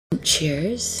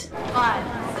Cheers.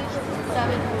 5, 6,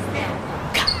 7, 8.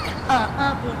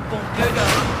 Boom, boom. Here we go.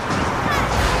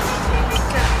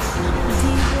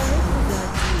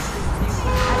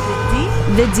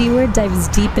 The D Word dives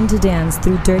deep into dance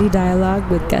through dirty dialogue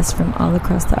with guests from all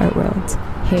across the art world.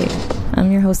 Hey,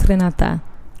 I'm your host Renata,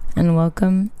 and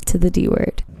welcome to the D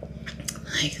Word.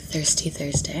 Like Thirsty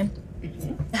Thursday.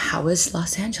 How was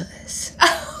Los Angeles?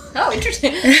 Oh,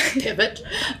 interesting. Pivot.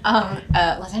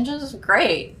 Los Angeles is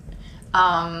great.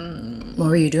 What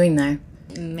were you doing there?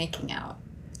 Making out.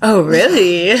 Oh,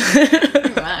 really? Pretty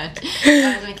much.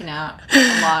 I was making out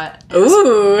a lot.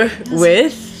 Ooh,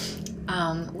 with?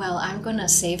 Well, I'm going to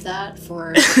save that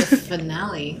for the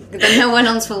finale. Then no one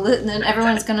else will listen. Then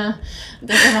everyone's they're going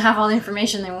to have all the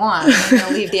information they want. And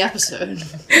they'll leave the episode.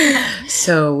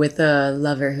 So, with a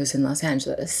lover who's in Los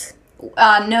Angeles?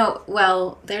 No,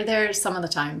 well, they're there some of the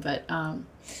time, but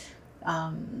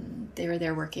they were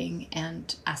there working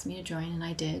and asked me to join, and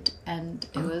I did, and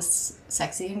it was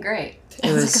sexy and great.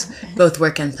 It was both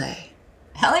work and play.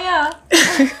 Hell yeah.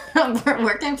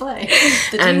 Work and play.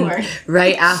 The D And word.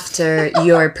 right after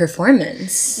your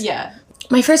performance. Yeah.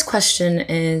 My first question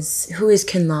is, who is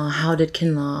Kinlaw? How did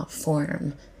Kinlaw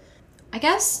form? I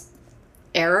guess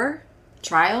error,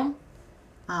 trial,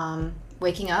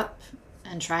 waking up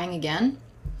and trying again.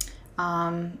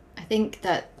 I think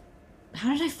that,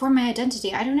 how did I form my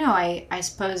identity? I don't know. I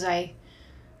suppose I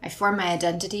formed my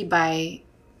identity by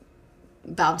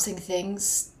bouncing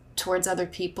things towards other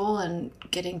people and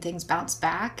getting things bounced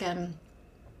back and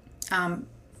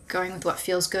going with what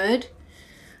feels good.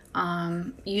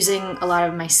 Using a lot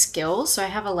of my skills. So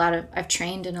I've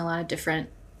trained in a lot of different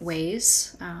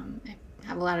ways. I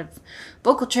have a lot of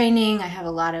vocal training. I have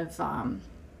a lot of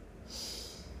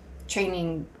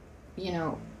training,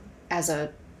 as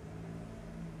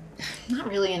not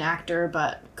really an actor,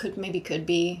 but could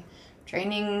be.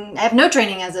 Training. I have no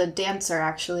training as a dancer,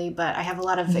 actually, but I have a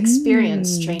lot of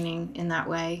experience training in that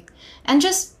way. And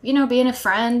just, being a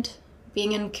friend,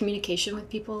 being in communication with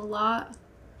people a lot,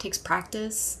 takes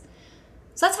practice.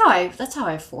 So that's how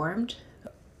I formed.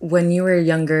 When you were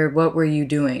younger, what were you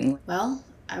doing? Well,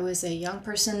 I was a young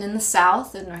person in the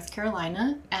South, in North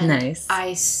Carolina. And Nice.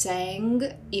 I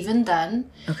sang even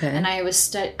then. Okay. And I was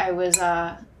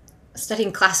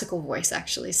studying classical voice,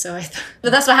 actually.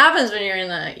 But that's what happens when you're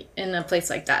in a place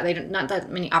like that. They don't, not that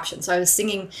many options. So I was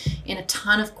singing in a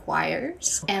ton of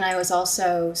choirs, and I was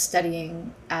also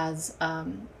studying as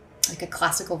like a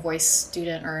classical voice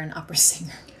student or an opera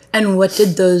singer. And what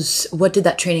did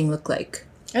that training look like?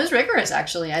 It was rigorous,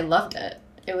 actually. I loved it.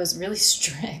 It was really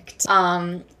strict.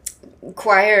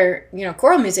 Choir,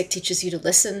 choral music teaches you to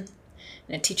listen,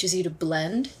 and it teaches you to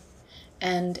blend.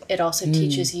 And it also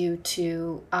teaches you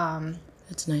to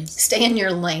That's nice. Stay in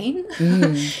your lane.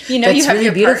 That's you have really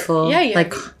your beautiful.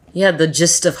 Yeah, the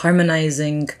gist of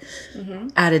harmonizing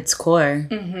at its core.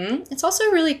 Mm-hmm. It's also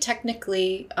really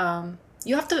technically.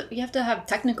 You have to have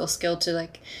technical skill to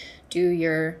do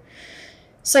your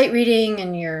sight reading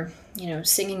and your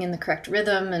singing in the correct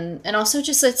rhythm, and also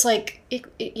just it's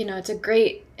a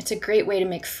great way to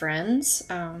make friends.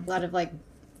 A lot of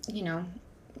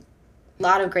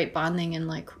lot of great bonding in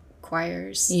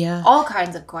choirs. Yeah. All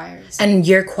kinds of choirs. And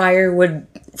your choir would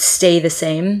stay the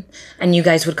same, and you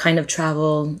guys would kind of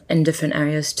travel in different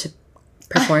areas to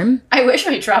perform? I wish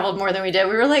we traveled more than we did.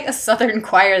 We were like a southern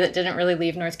choir that didn't really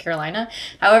leave North Carolina.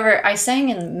 However, I sang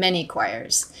in many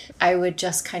choirs. I would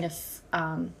just kind of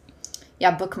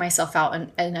book myself out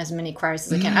in as many choirs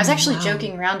as I can. I was actually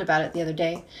joking around about it the other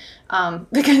day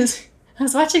because I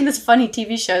was watching this funny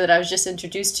TV show that I was just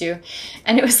introduced to,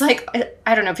 and it was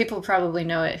I don't know, people probably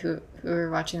know it who are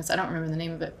watching this. I don't remember the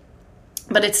name of it,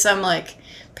 but it's some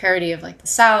parody of the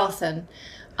South, and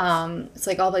it's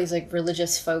all these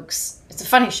religious folks. It's a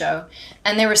funny show,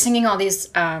 and they were singing all this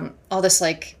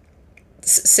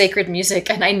sacred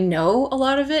music, and I know a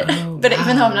lot of it, but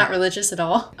even though I'm not religious at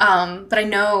all, but I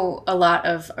know a lot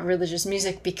of religious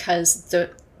music because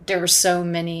there were so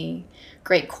many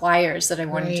great choirs that I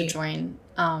wanted to join,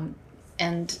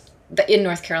 and in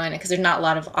North Carolina, because there's not a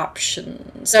lot of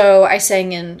options. So I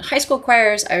sang in high school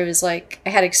choirs. I was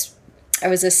I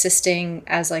was assisting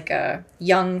as a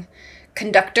young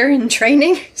conductor in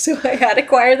training, so I had a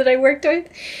choir that I worked with,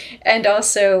 and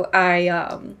also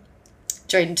I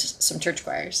joined some church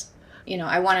choirs.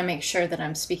 I want to make sure that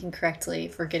I'm speaking correctly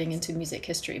for getting into music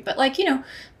history, but my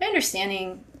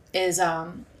understanding is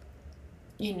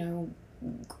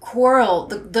choral,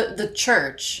 the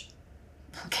church.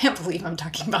 I can't believe I'm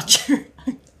talking about church.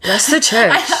 Bless the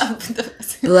church.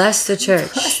 Bless the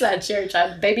church. Bless that church,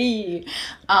 baby.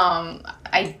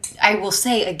 I will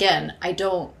say again, I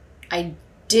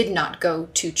did not go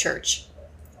to church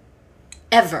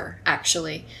ever,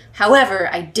 actually. However,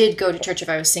 I did go to church if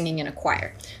I was singing in a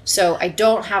choir. So I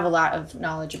don't have a lot of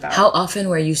knowledge about How often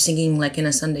were you singing like in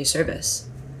a Sunday service?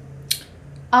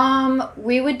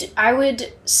 I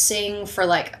would sing for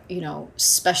like,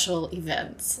 special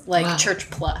events, like Church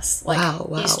Plus, like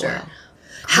Easter.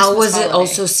 How was it holiday.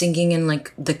 also singing in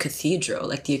like the cathedral,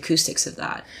 like the acoustics of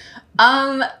that?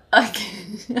 Again,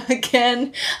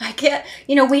 I can't,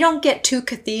 we don't get too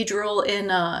cathedral in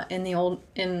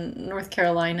North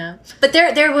Carolina, but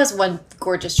there was one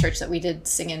gorgeous church that we did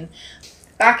sing in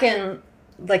back in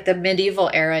like the medieval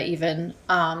era even.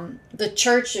 The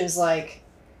church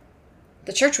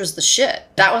was the shit.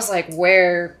 That was like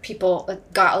where people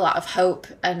got a lot of hope,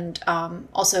 and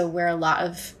also where a lot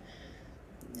of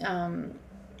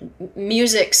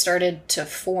music started to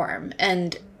form,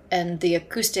 and the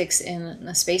acoustics in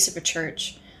the space of a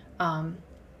church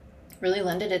really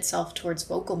lended itself towards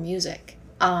vocal music.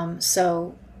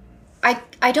 So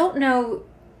I don't know,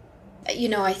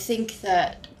 I think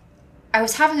that I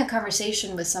was having a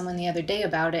conversation with someone the other day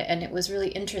about it, and it was really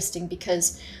interesting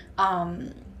because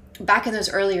back in those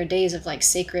earlier days of like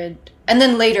sacred, and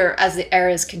then later as the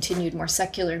eras continued, more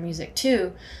secular music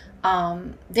too,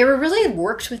 they were really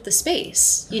worked with the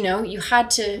space. You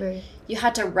had to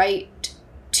write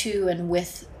to and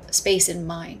with space in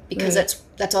mind, because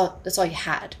that's all you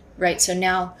had, right? So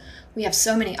now we have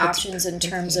so many options in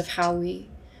terms of how we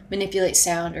manipulate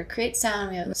sound or create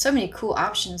sound. We have so many cool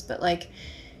options, but like,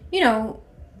 a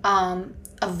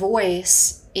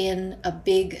voice in a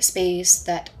big space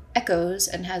that echoes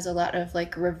and has a lot of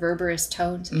like reverberous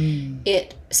tones,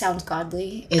 it sounds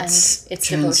godly, It's and it's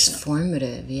devotional.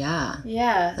 transformative.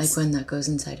 Yeah, Like when that goes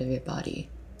inside of your body.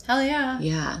 Hell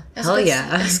yeah.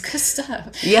 That's Good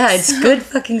stuff. Yeah, it's good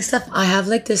fucking stuff. I have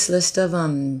like this list of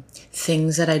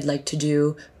things that I'd like to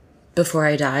do before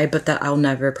I die, but that I'll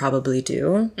never probably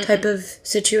do type of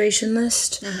situation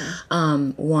list.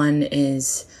 One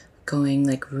is going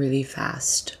like really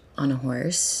fast on a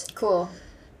horse. Cool.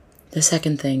 The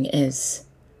second thing is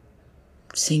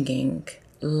singing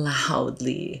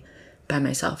loudly by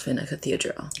myself in a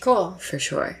cathedral. Cool. For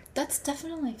sure. That's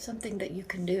definitely something that you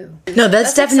can do. No,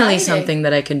 that's definitely exciting. Something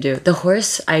that I can do. The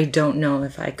horse, I don't know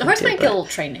if I could. The horse do, might but... get a little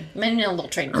training. Might need a little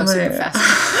training. Go super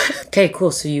fast. Okay,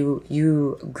 cool. So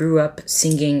you grew up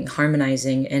singing,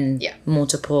 harmonizing in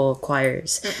multiple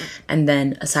choirs. And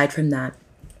then aside from that,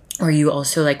 are you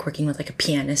also like working with like a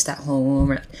pianist at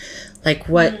home? Or like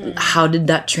how did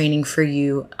that training for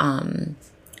you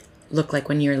look like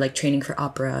when you're like training for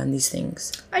opera and these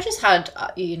things? I just had,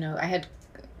 I had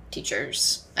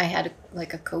teachers. I had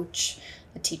like a coach,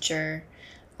 a teacher,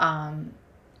 and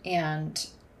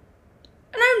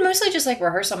I would mostly just like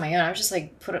rehearse on my own. I would just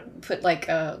like put like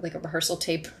a rehearsal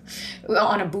tape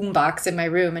on a boombox in my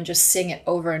room and just sing it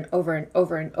over and over and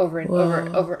over and over and over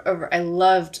and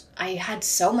over. I had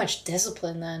so much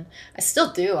discipline then. I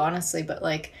still do, honestly, but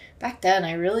like back then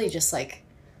I really just like,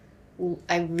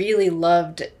 I really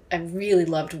loved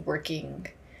working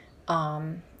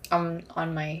on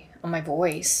my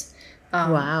voice.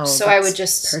 Wow. So I would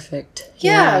just perfect.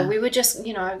 Yeah, we would just,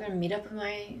 I'm gonna meet up with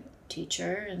my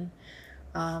teacher and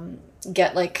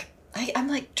get like I'm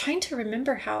like trying to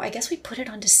remember how, I guess we put it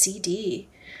onto CD.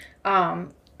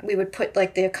 We would put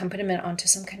like the accompaniment onto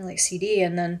some kind of like CD,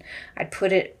 and then I'd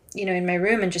put it, in my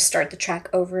room and just start the track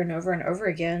over and over and over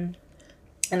again.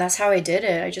 And that's how I did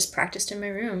it. I just practiced in my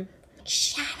room.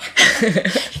 Shut up.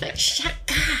 Like, shut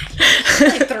God.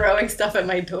 Like throwing stuff at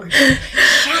my door.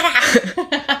 Shut up.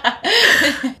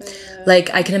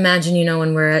 Like, I can imagine,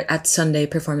 when we're at Sunday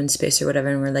performance space or whatever,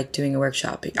 and we're like doing a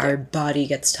workshop, our body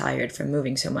gets tired from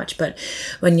moving so much. But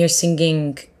when you're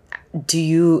singing, do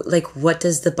you, like, what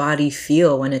does the body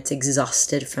feel when it's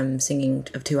exhausted from singing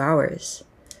of 2 hours?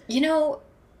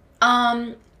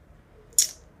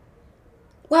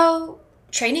 Well,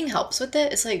 training helps with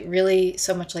it. It's like really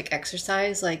so much like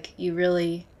exercise. Like you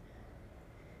really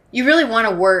want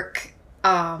to work.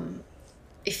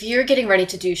 If you're getting ready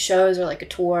to do shows or like a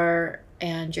tour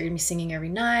and you're gonna be singing every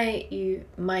night, you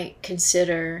might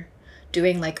consider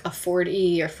doing like a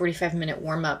 40 or 45-minute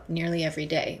warm-up nearly every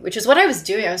day, which is what I was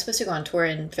doing. I was supposed to go on tour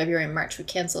in February and March. We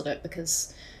canceled it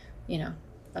because,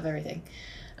 of everything.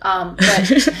 But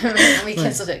we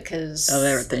canceled it because of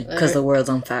everything, because the world's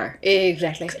on fire.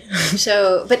 Exactly.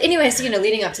 So, but anyways,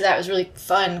 leading up to that was really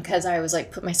fun because I was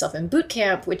like put myself in boot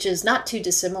camp, which is not too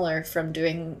dissimilar from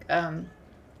doing a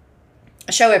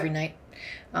show every night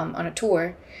on a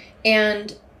tour.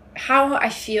 And how I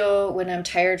feel when I'm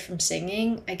tired from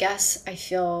singing, I guess I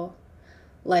feel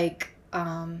like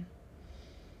I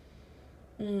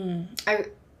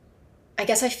I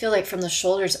guess I feel like from the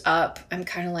shoulders up, I'm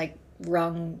kind of like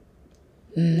wrung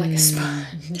like a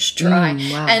sponge dry.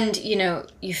 Wow. And, you know,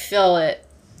 you feel it.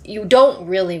 You don't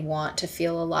really want to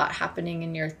feel a lot happening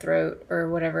in your throat or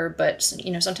whatever, but,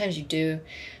 you know, sometimes you do.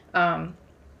 My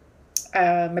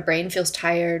brain feels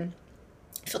tired.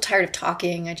 I feel tired of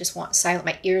talking. I just want silent.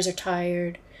 My ears are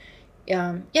tired.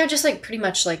 Just like pretty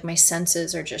much like my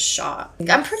senses are just shot.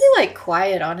 I'm pretty like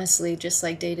quiet, honestly, just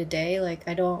like day to day. Like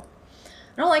I don't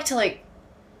like to like,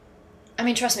 I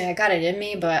mean, trust me, I got it in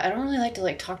me, but I don't really like to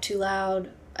like talk too loud.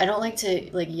 I don't like to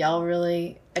like yell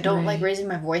really. I don't like raising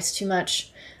my voice too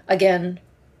much. Again,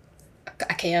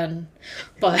 I can,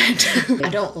 but I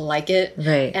don't like it.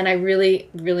 Right. And I really,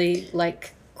 really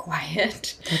like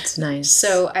quiet. That's nice.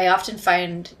 So I often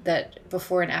find that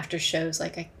before and after shows,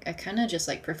 like I kind of just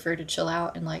like prefer to chill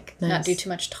out and like not do too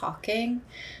much talking.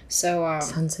 So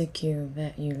sounds like you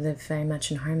live very much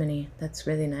in harmony. That's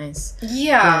really nice.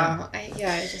 Yeah.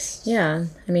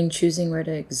 I mean, choosing where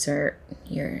to exert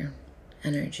your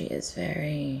energy is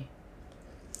very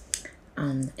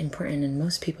important, and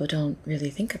most people don't really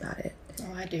think about it.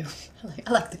 Oh, I do.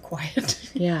 I like the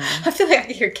quiet. Yeah. I feel like I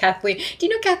can hear Kathleen. Do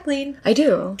you know Kathleen? I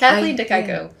do. Kathleen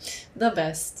DeCaco. The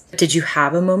best. Did you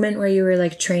have a moment where you were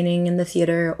like training in the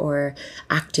theater or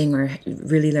acting or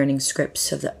really learning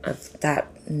scripts of that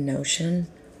notion?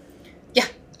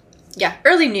 Yeah.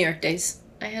 Early New York days.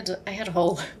 I had a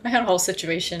whole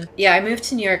situation. Yeah, I moved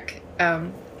to New York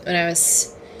when I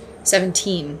was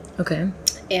 17. Okay.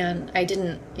 And I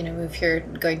didn't, move here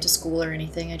going to school or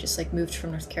anything. I just, moved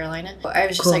from North Carolina. I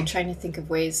was just, trying to think of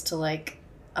ways to,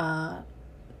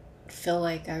 feel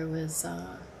like I was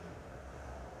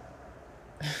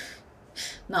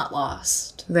not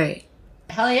lost. Right.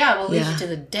 Hell yeah, we'll lead you to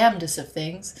the damnedest of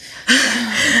things.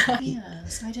 Yeah,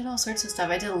 so I did all sorts of stuff.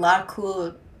 I did a lot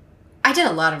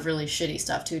of really shitty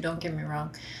stuff, too. Don't get me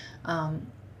wrong.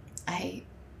 I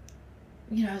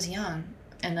was young,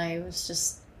 and I was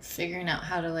just figuring out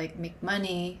how to make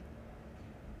money,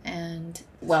 and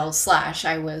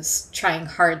I was trying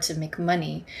hard to make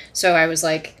money, so I was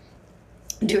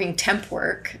doing temp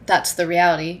work. That's the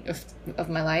reality of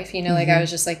my life, I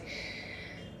was just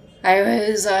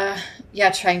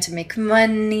trying to make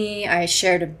money. I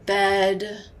shared a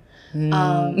bed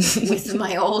with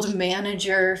my old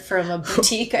manager from a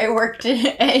boutique I worked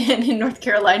in North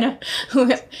Carolina.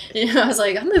 Who, I was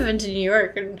like, I'm moving to New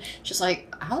York, and she's like,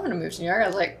 I want to move to New York. I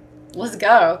was like, let's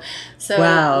go. So,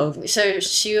 wow. So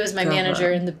she was my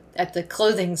manager at the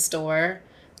clothing store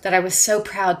that I was so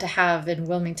proud to have in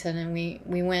Wilmington, and we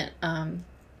went.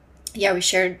 We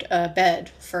shared a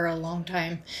bed for a long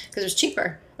time because it was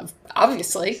cheaper.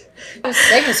 Obviously, I was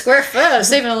saving a square foot. I was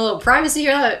saving a little privacy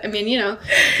here. I mean,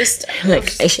 just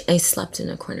I slept in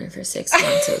a corner for 6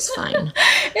 months. It was fine.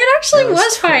 It actually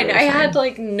was fine. Totally I had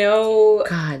no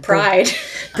pride.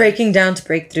 Breaking down to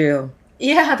break through.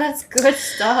 Yeah, that's good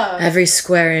stuff. Every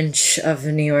square inch of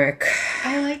New York.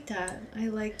 I like that.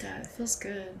 It feels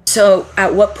good. So,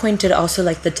 at what point did also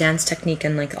the dance technique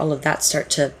and all of that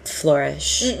start to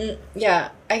flourish? Yeah,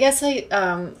 I guess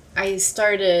I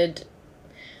started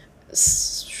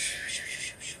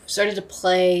to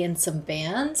play in some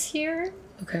bands here.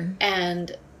 Okay.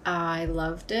 And I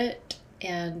loved it,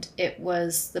 and it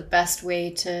was the best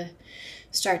way to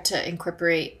start to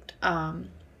incorporate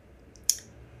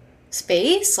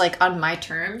space on my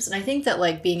terms. And I think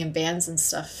that being in bands and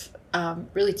stuff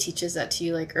really teaches that to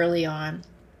you early on,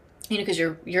 because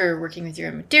you're working with your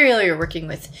own material, you're working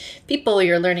with people,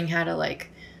 you're learning how to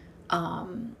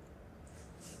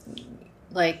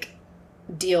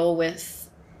deal with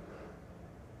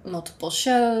multiple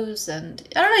shows, and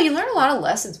I don't know, you learn a lot of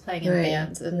lessons playing in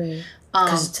bands, and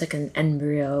because it's an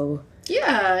embryo.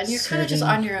 Yeah, and you're kind of just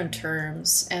on your own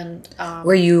terms. And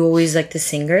were you always the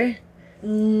singer?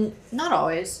 Not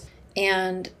always.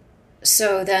 And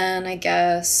so then I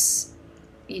guess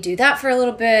you do that for a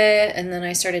little bit, and then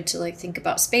I started to think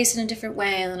about space in a different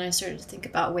way, and then I started to think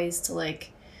about ways to I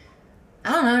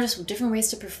don't know, just different ways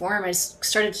to perform. I just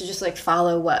started to just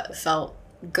follow what felt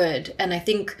good. And I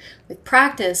think with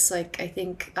practice, I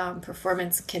think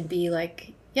performance can be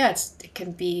it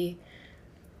can be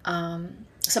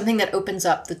something that opens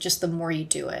up the more you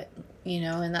do it,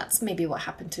 and that's maybe what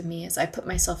happened to me. Is I put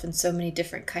myself in so many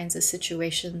different kinds of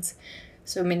situations,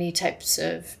 so many types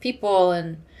of people,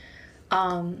 and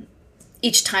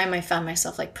each time I found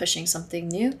myself pushing something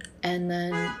new, and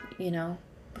then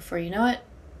before you know it,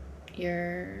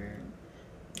 you're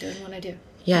doing what I do.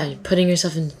 Yeah, you're putting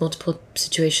yourself in multiple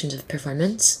situations of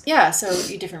performance. Yeah, so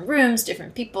different rooms,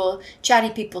 different people,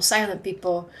 chatty people, silent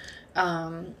people,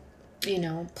 you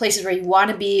know, places where you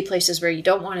want to be, places where you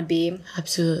don't want to be.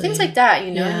 Absolutely. Things like that,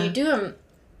 you know, and you do them.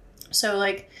 So,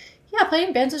 like, yeah,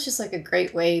 playing bands was just, like, a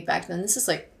great way back then. This is,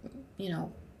 like, you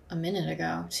know, a minute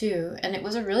ago, too. And it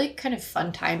was a really kind of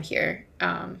fun time here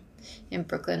in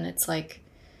Brooklyn. It's, like...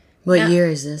 What year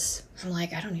is this? I'm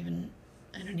like, I don't even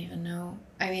know.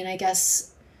 I mean, I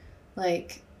guess,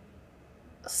 like,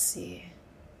 let's see.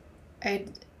 I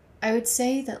would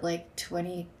say that, like,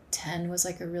 2010 was,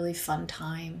 like, a really fun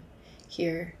time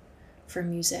here for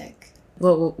music.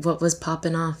 What was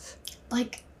popping off?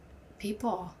 Like,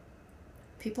 people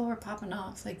were popping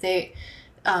off. Like, they,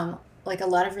 like, a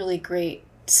lot of really great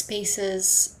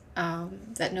spaces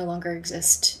that no longer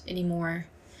exist anymore.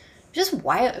 Just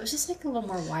wild. It was just, like, a little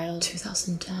more wild.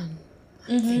 2010.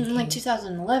 Mm-hmm. Like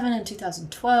 2011 and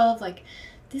 2012. Like,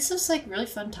 this was, like, really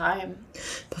fun time.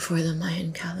 Before the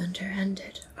Mayan calendar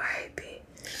ended. R.I.P.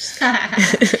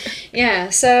 Yeah,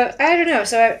 so, I don't know.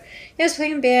 So, I was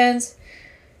playing in bands,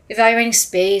 evaluating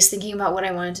space, thinking about what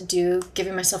I wanted to do,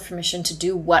 giving myself permission to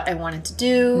do what I wanted to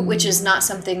do, which is not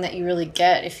something that you really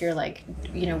get if you're, like,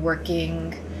 you know,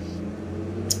 working...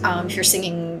 if you're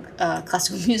singing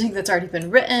classical music that's already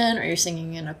been written, or you're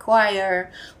singing in a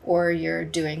choir, or you're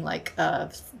doing, like,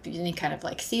 any kind of,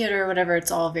 like, theater or whatever,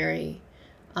 it's all very...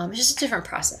 it's just a different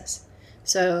process.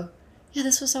 So, yeah,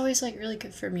 this was always, like, really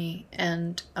good for me.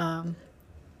 And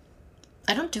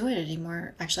I don't do it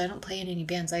anymore. Actually, I don't play in any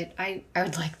bands. I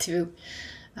would like to.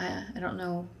 I don't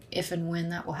know if and when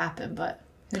that will happen, but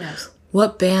who knows?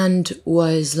 What band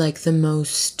was, like, the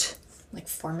most... Like,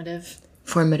 formative?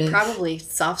 Probably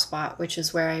Soft Spot, which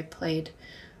is where I played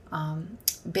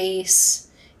bass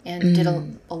and did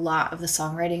a lot of the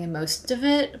songwriting, and most of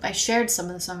it. I shared some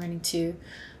of the songwriting too.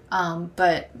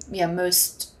 But yeah,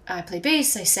 I played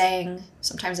bass, I sang,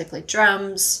 sometimes I played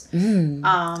drums.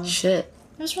 Shit.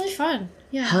 It was really fun.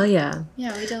 Yeah. Hell yeah.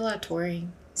 Yeah, we did a lot of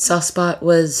touring. Soft Spot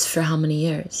was for how many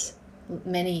years?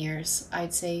 Many years.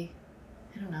 I'd say,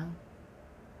 I don't know,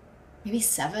 maybe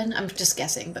 7. I'm just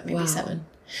guessing, but maybe 7.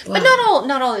 Wow. But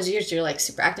not all those years you're, like,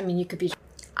 super active. I mean, you could be...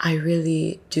 I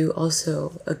really do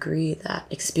also agree that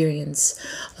experience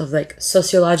of, like,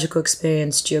 sociological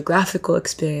experience, geographical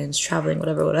experience, traveling,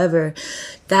 whatever,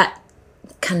 that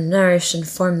can nourish and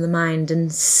form the mind in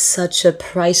such a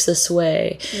priceless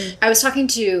way. I was talking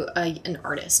to an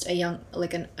artist, a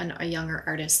younger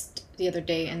artist the other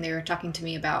day, and they were talking to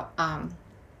me about...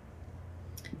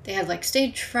 they have, like,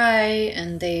 stage fright,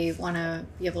 and they want to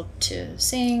be able to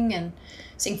sing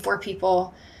for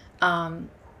people.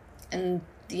 And,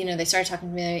 you know, they started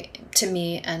talking to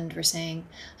me and were saying,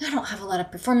 I don't have a lot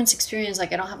of performance experience.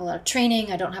 Like, I don't have a lot of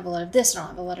training. I don't have a lot of this. I don't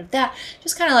have a lot of that.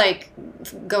 Just kind of, like,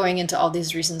 going into all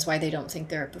these reasons why they don't think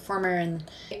they're a performer. And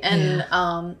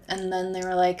then they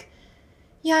were like,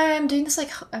 yeah, I'm doing this, like,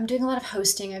 I'm doing a lot of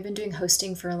hosting. I've been doing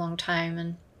hosting for a long time.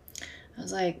 And I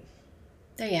was like,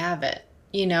 there you have it.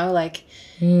 You know, like,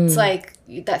 it's like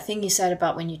that thing you said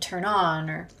about when you turn on,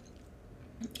 or,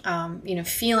 you know,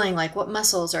 feeling like what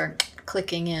muscles are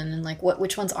clicking in and, like,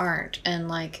 which ones aren't, and,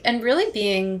 like, and really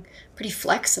being pretty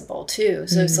flexible too.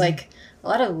 So it's like a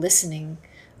lot of listening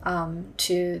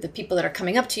to the people that are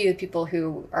coming up to you, people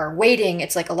who are waiting.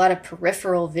 It's like a lot of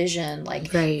peripheral vision, like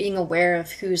being aware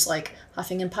of who's, like,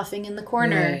 huffing and puffing in the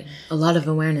corner. Right. A lot of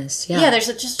awareness. Yeah. Yeah, there's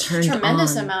just a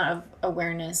tremendous amount of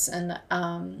awareness,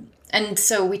 and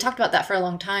so we talked about that for a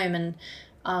long time, and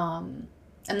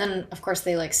then, of course,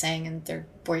 they, like, sang, and their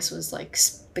voice was, like,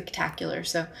 spectacular.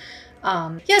 So,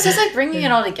 so it's, like, bringing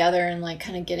it all together and, like,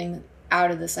 kind of getting out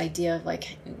of this idea of,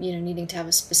 like, you know, needing to have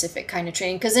a specific kind of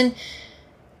training. Because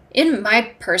in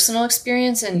my personal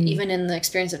experience, and even in the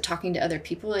experience of talking to other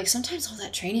people, like, sometimes all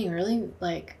that training really,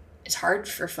 like, is hard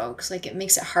for folks. Like, it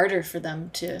makes it harder for them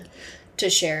to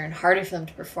share, and harder for them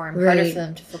to perform, harder for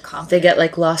them to feel confident. They get,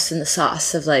 like, lost in the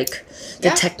sauce of, like,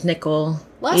 the technical...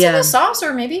 Lost in the sauce,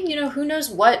 or maybe, you know, who knows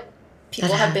what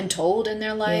people have been told in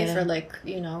their life, or, like,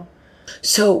 you know...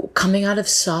 So, coming out of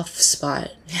Soft Spot...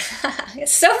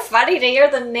 It's so funny to hear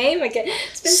the name again.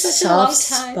 It's been such a long time.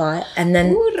 Soft Spot, and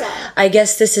then I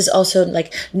guess this is also,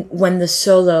 like, when the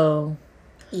solo...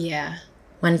 Yeah.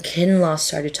 When Kinlaw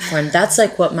started to form, that's,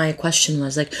 like, what my question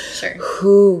was. Like,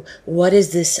 sure. What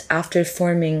is this after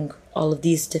forming all of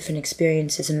these different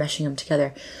experiences and meshing them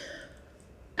together?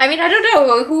 I mean, I don't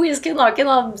know. Who is Kinlaw?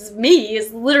 Kinlaw's me.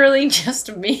 Is literally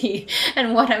just me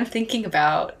and what I'm thinking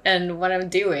about and what I'm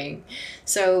doing.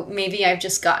 So maybe I've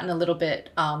just gotten a little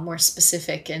bit more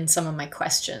specific in some of my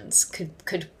questions.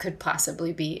 Could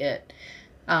possibly be it.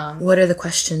 What are the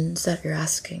questions that you're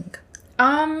asking?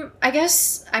 I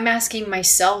guess I'm asking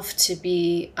myself to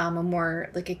be a more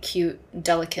like acute,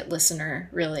 delicate listener.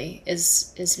 Really,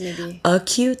 is maybe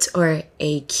acute or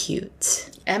acute?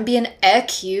 I'm being a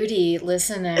cutie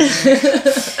listener.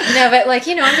 No, but like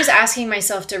I'm just asking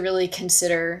myself to really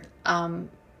consider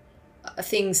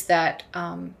things that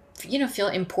feel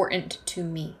important to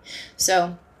me.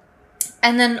 So,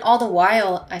 and then all the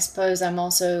while, I suppose I'm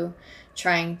also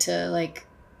trying to like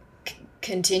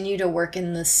continue to work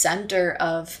in the center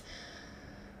of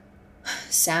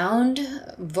sound,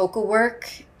 vocal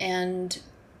work, and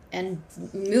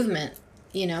movement.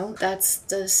 That's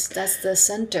the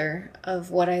center of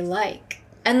what I like.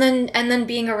 And then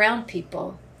being around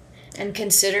people and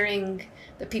considering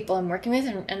the people I'm working with,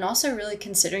 and also really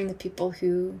considering the people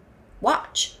who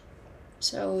watch.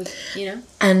 So,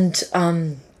 And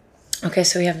okay,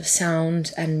 so we have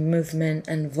sound and movement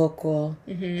and vocal,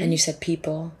 and you said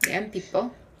people. Yeah, and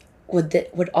people.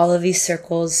 Would all of these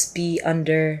circles be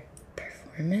under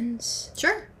performance?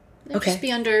 Sure. They'd Okay. just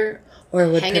be under Or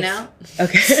would hanging out.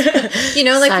 Okay.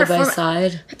 Like side by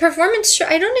side. Performance.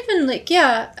 I don't even like.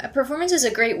 Yeah, performance is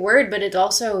a great word, but it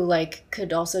also like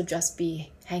could also just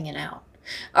be hanging out,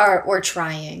 or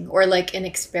trying, or like an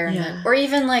experiment, or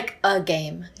even like a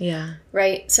game. Yeah.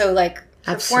 Right. So like.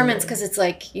 Performance, Absolutely. because it's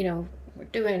like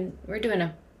we're doing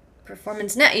a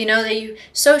performance net.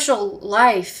 Social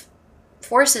life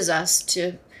forces us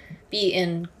to be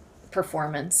in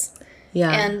performance.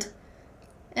 Yeah.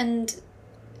 And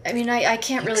I mean I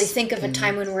can't really think of a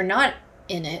time when we're not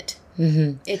in it.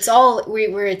 Mm-hmm. It's all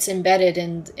where it's embedded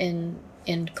in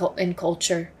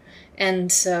culture,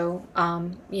 and so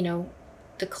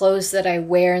the clothes that I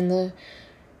wear and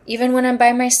even when I'm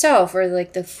by myself, or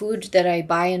like the food that I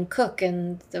buy and cook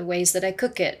and the ways that I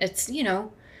cook it, it's,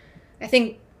 I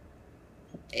think.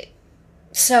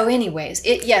 So anyways,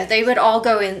 they would all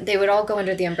go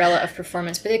under the umbrella of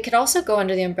performance, but it could also go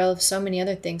under the umbrella of so many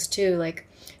other things too, like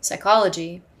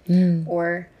psychology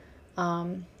or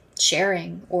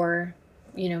sharing, or,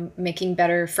 making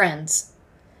better friends,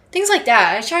 things like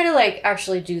that. I try to like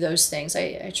actually do those things.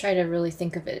 I try to really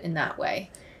think of it in that way,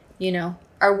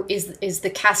 Is the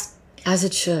cast as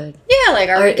it should? Yeah, like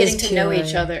are we getting to pure. know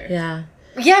each other? Yeah.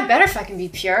 Yeah, it better fucking be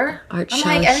pure. Art I'm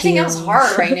shall like everything heal. else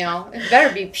hard right now. It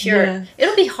better be pure. Yeah.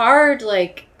 It'll be hard,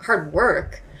 like hard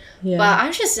work. Yeah. But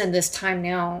I'm just in this time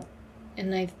now,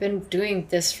 and I've been doing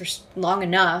this for long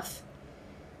enough.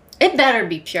 It better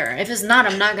be pure. If it's not,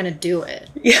 I'm not gonna do it.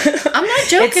 Yeah. I'm not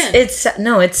joking. It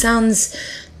sounds.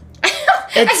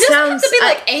 It doesn't have to be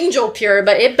like angel pure,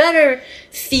 but it better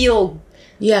feel.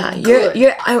 Yeah,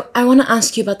 good. I want to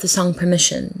ask you about the song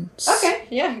Permissions. Okay.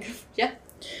 Yeah. Yeah.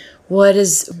 What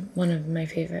is one of my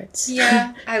favorites?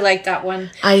 Yeah, I like that one.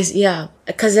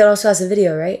 Because it also has a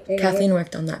video, right? Yeah. Kathleen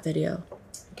worked on that video.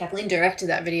 Kathleen directed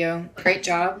that video. Great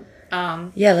job.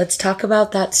 Yeah, let's talk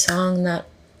about that song, that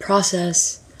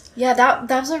process. Yeah, that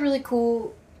was a really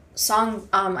cool song.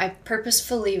 I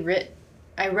purposefully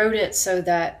wrote it so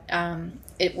that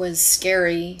it was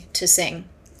scary to sing.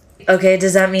 Okay,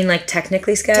 does that mean like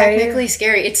technically scary? Technically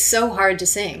scary. It's so hard to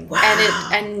sing. Wow.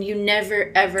 And you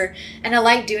never ever, and I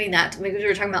like doing that. Like we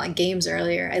were talking about like games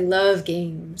earlier. I love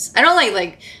games. I don't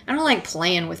like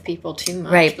playing with people too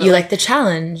much. Right. You like the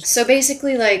challenge. So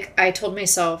basically, like I told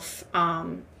myself, I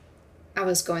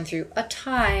was going through a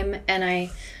time, and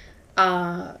I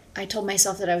told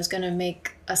myself that I was gonna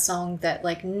make a song that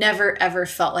like never ever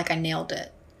felt like I nailed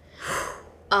it.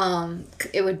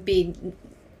 It would be,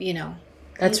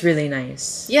 That's really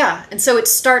nice. Yeah, and so it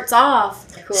starts off.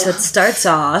 Cool. So it starts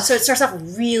off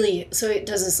really. So it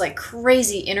does this like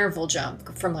crazy interval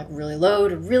jump from like really low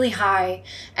to really high,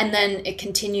 and then it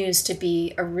continues to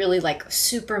be a really like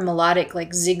super melodic,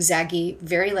 like zigzaggy,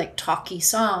 very like talky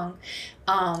song,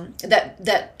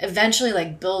 that eventually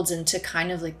like builds into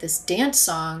kind of like this dance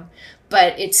song,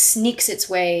 but it sneaks its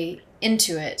way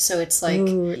into it, so it's like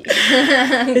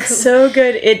it's so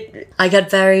good. I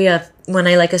got very when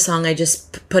I like a song, I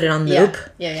just put it on loop.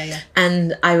 Yeah.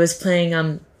 And I was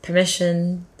playing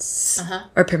Permissions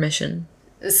or Permission.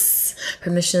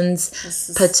 Permissions,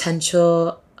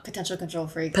 Potential Control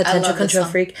Freak, Potential Control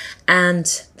Freak, and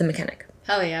The Mechanic.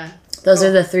 Hell yeah. Those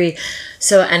are the three.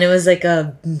 So, and it was like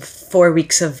 4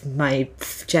 weeks of my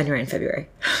January and February.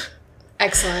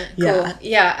 Excellent. Cool. Yeah.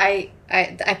 Yeah,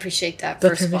 I appreciate that. But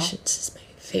first Permissions is my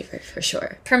favorite for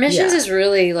sure. Permissions is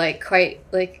really like quite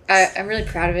like I'm really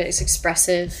proud of it. It's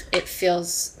expressive. It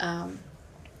feels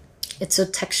it's so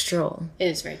textural. It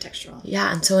is very textural.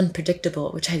 Yeah, and so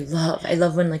unpredictable, which I love. I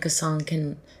love when like a song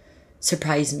can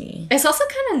surprise me. It's also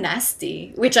kind of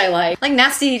nasty, which I like. Like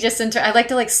nasty I like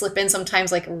to like slip in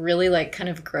sometimes like really like kind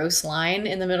of gross line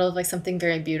in the middle of like something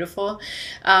very beautiful,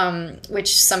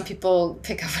 which some people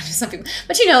pick up on, some people.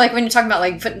 But you know, like when you're talking about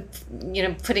like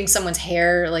putting someone's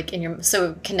hair like in your,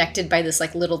 so connected by this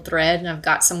like little thread, and I've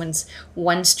got someone's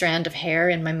one strand of hair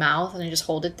in my mouth and I just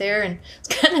hold it there, and it's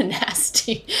kind of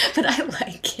nasty, but I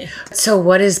like it. So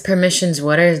what is Permissions?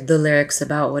 What are the lyrics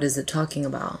about? What is it talking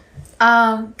about?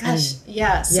 Gosh,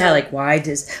 yeah. So, yeah, like why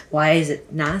is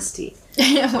it nasty?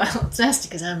 Well, it's nasty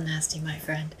because I'm nasty, my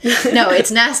friend. No, it's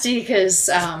nasty because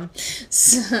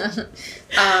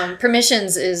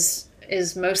Permissions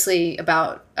is mostly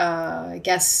about, I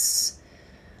guess,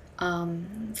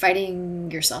 fighting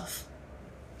yourself.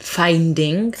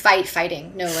 Finding?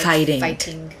 Fighting. No, like fighting.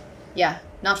 Fighting. Yeah,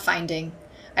 not finding.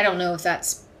 I don't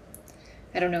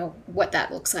know what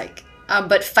that looks like.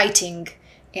 But fighting.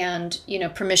 And, you know,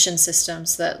 permission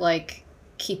systems that like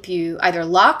keep you either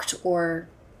locked or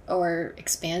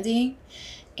expanding.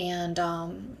 And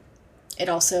it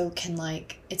also can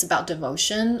like, it's about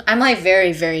devotion. I'm like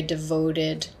very, very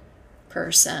devoted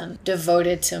person,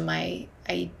 devoted to my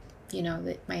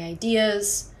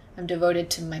ideas. I'm devoted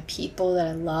to my people that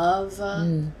I love.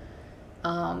 So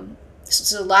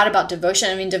it's a lot about devotion.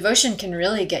 I mean, devotion can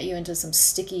really get you into some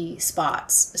sticky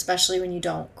spots, especially when you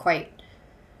don't quite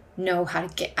know how to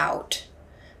get out.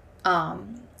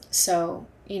 So,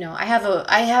 you know, I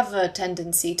have a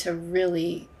tendency to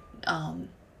really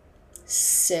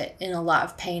sit in a lot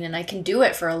of pain, and I can do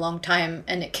it for a long time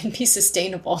and it can be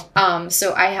sustainable.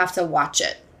 So I have to watch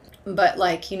it. But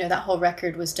like, you know, that whole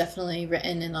record was definitely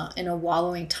written in a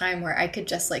wallowing time where I could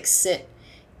just like sit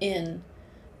in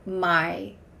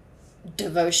my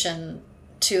devotion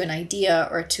to an idea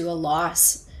or to a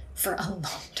loss for a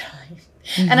long time.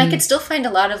 Mm-hmm. And I could still find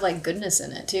a lot of like goodness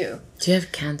in it too. Do you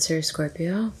have Cancer,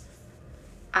 Scorpio?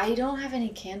 I don't have any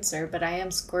Cancer, but I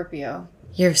am Scorpio.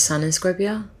 Your sun is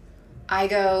Scorpio?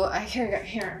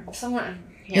 Here. Someone.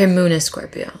 Here. Your moon is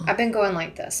Scorpio. I've been going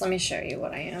like this. Let me show you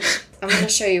what I am. I'm going to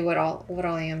show you what all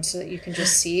I am so that you can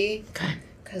just see. Okay.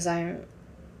 Because I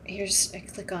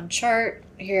click on chart.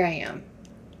 Here I am.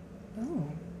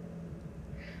 Oh.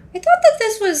 I thought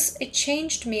that it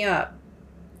changed me up.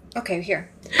 Okay, here.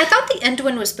 I thought the end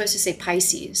one was supposed to say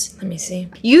Pisces. Let me see.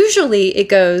 Usually it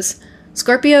goes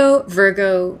Scorpio,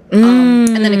 Virgo,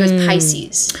 and then it goes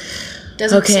Pisces.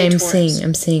 Doesn't say Taurus.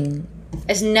 I'm seeing.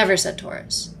 It's never said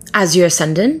Taurus. As your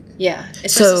ascendant? Yeah.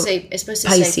 It's supposed to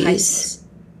say Pisces.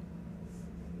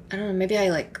 I don't know, maybe I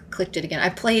like clicked it again. I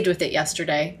played with it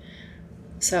yesterday.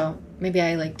 So maybe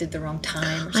I like did the wrong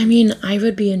time. I mean, I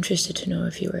would be interested to know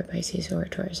if you were Pisces or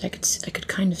Taurus. I could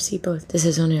kind of see both. This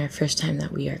is only our first time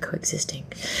that we are coexisting.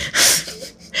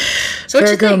 So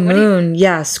Virgo moon,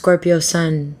 yeah, Scorpio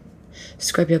sun,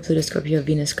 Scorpio Pluto, Scorpio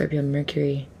Venus, Scorpio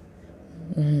Mercury,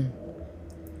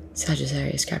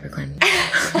 Sagittarius Capricorn.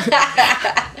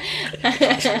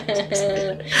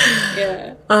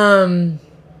 Yeah.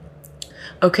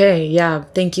 Okay, yeah,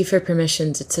 thank you for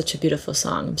Permissions. It's such a beautiful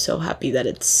song. I'm so happy that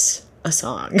it's a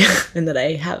song and that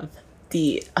I have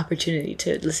the opportunity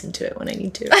to listen to it when I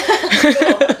need to. Cool.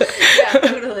 Yeah,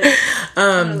 totally.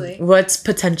 Totally. What's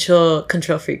Potential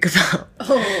Control Freak about?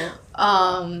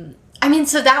 I mean,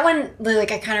 so that one,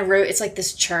 like I kind of wrote, it's like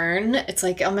this churn. It's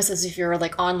like almost as if you're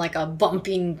like on like a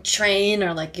bumping train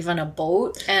or like even a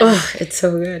boat. And it's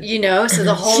so good. You know, so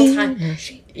the whole time.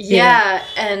 Yeah,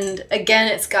 and again,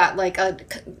 it's got like a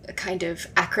kind of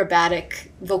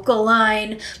acrobatic vocal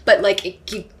line, but like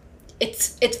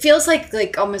it feels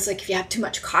like almost like if you have too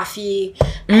much coffee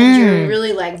and you're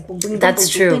really like that's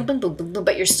true,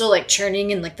 but you're still like churning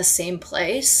in like the same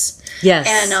place. Yes,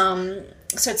 and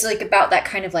so it's like about that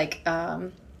kind of like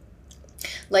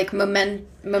momentum.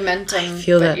 I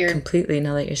feel that completely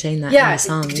now that you're saying that in the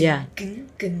song. Yeah. And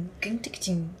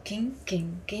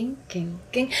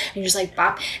you're just like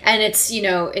bop, and it's, you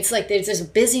know, it's like there's this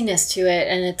busyness to it,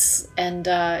 and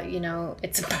you know,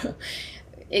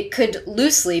 it could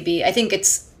loosely be, I think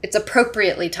it's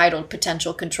appropriately titled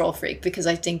Potential Control Freak, because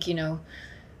I think, you know,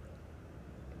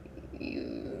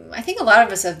 I think a lot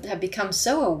of us have become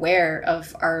so aware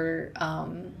of our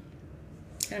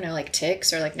I don't know, like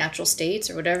tics or like natural states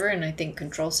or whatever, and I think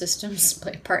control systems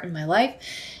play a part in my life,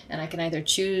 and I can either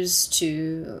choose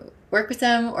to work with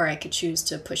them or I could choose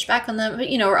to push back on them, but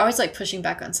you know, we're always like pushing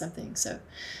back on something. So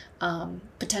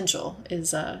potential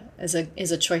is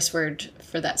a choice word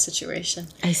for that situation.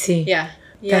 I see. Yeah.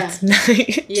 That's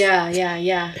nice.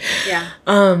 Yeah.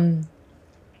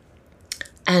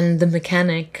 And The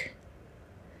Mechanic.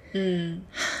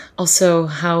 Also,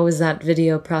 how was that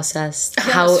video processed?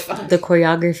 How the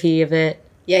choreography of it?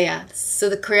 Yeah. So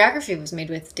the choreography was made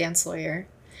with Dance Lawyer,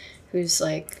 who's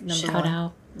like number Shout one.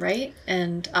 out. Right?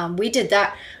 And we did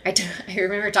that. I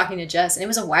remember talking to Jess, and it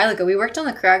was a while ago. We worked on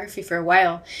the choreography for a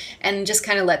while and just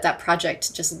kind of let that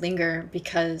project just linger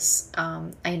because I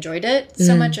enjoyed it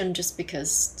so much, and just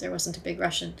because there wasn't a big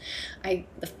rush. And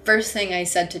the first thing I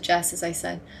said to Jess is I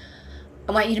said,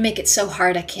 I want you to make it so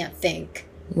hard I can't think.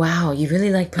 Wow, you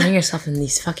really like putting yourself in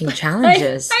these fucking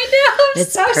challenges. I know.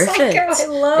 It's so perfect.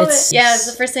 Psycho. I love it. Yeah,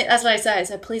 it's the first thing. That's what I said. I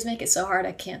said, please make it so hard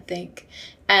I can't think.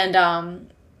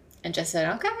 And Jess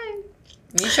said, okay.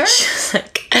 Are you sure? She's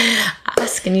like,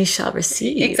 ask and you shall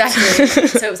receive. Exactly.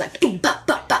 So it was like, boom, bop,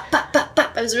 bop, bop, bop, bop,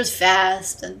 bop. It was really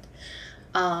fast. And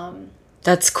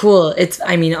that's cool. It's,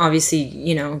 I mean, obviously,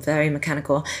 you know, very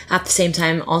mechanical. At the same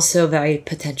time, also very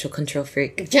potential control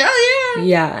freak.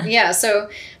 Yeah. Yeah. So,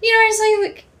 you know, I was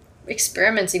like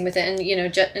experimenting with it and, you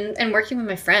know, and working with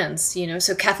my friends, you know.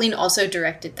 So Kathleen also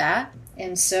directed that.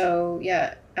 And so,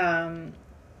 yeah,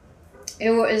 it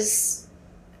was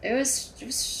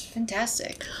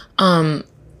fantastic.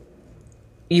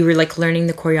 You were like learning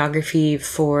the choreography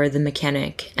for the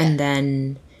mechanic, and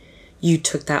then you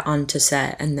took that onto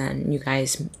set, and then you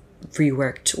guys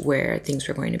reworked where things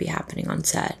were going to be happening on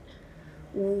set.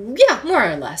 Yeah,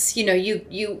 more or less. You know,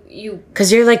 you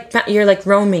because you're like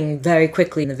roaming very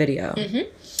quickly in the video. Mm-hmm.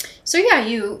 So yeah,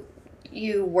 you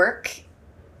work,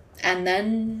 and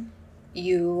then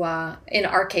you in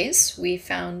our case we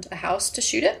found a house to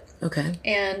shoot it. Okay.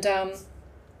 And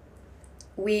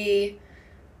you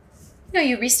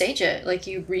restage it, like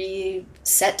you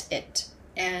reset it.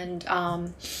 And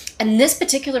this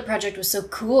particular project was so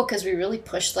cool because we really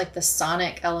pushed like the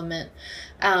sonic element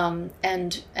and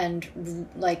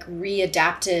like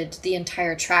readapted the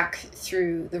entire track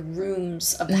through the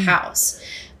rooms of the house,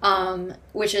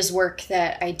 which is work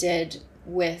that I did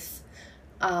with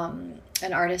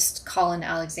an artist, Colin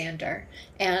Alexander,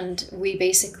 and we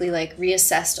basically like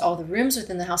reassessed all the rooms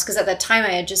within the house because at that time I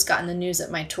had just gotten the news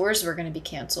that my tours were going to be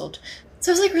canceled.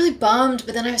 So I was like really bummed,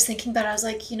 but then I was thinking about it. I was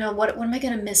like, you know, what am I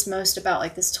going to miss most about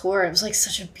like this tour? It was like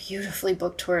such a beautifully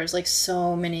booked tour. It was like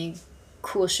so many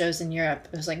cool shows in Europe.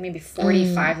 It was like maybe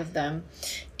 45 of them.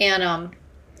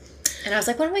 And I was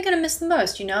like, what am I going to miss the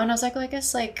most, you know? And I was like, well, I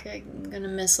guess, like, I'm going to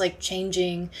miss, like,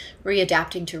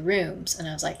 readapting to rooms. And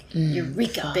I was like,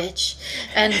 Eureka, bitch.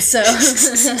 And so,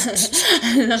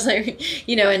 and I was like,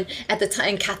 you know, and at the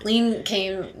time, Kathleen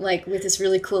came, like, with this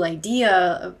really cool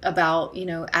idea about, you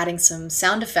know, adding some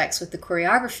sound effects with the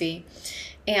choreography.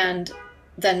 And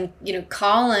then, you know,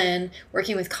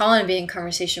 working with Colin, being in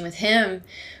conversation with him,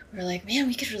 we're like, man,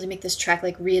 we could really make this track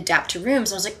like readapt to rooms.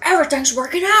 And I was like, everything's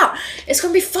working out. It's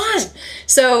going to be fun.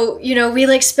 So, you know, we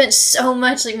like spent so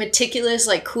much like meticulous,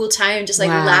 like cool time just like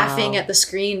laughing at the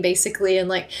screen basically and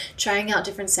like trying out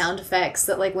different sound effects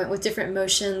that like went with different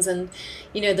motions and,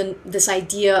 you know, this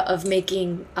idea of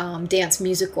making dance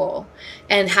musical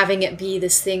and having it be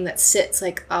this thing that sits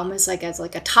like almost like as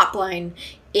like a top line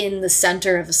in the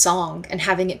center of a song and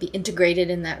having it be integrated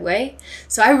in that way.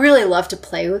 So I really love to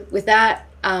play with that.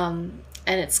 And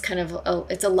it's kind of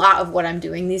it's a lot of what I'm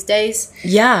doing these days.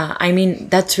 Yeah, I mean,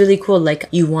 that's really cool. Like,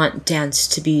 you want dance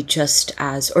to be just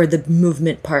as, or the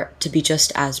movement part to be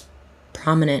just as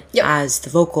prominent as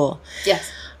the vocal. Yes.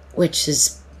 Which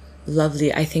is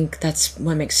lovely. I think that's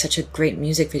what makes such a great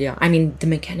music video. I mean, The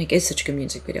Mechanic is such a good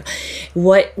music video.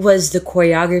 What was the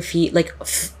choreography, like,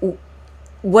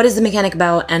 what is The Mechanic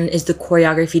about, and is the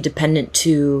choreography dependent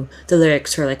to the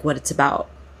lyrics or, like, what it's about?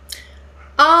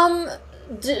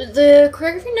 The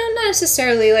choreography, no, not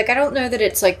necessarily. Like, I don't know that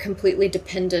it's, like, completely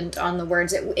dependent on the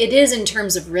words. It is in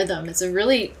terms of rhythm. It's a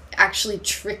really, actually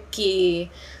tricky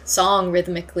song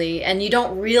rhythmically. And you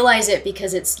don't realize it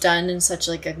because it's done in such,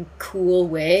 like, a cool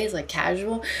way. It's, like,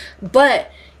 casual.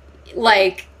 But,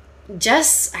 like,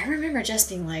 I remember Jess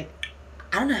being like,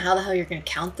 I don't know how the hell you're going to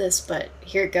count this, but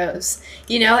here it goes.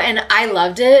 You know, and I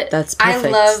loved it. That's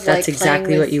perfect. That's like,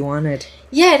 exactly what you wanted.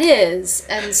 Yeah, it is.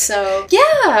 And so,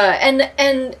 yeah.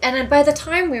 And by the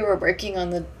time we were working on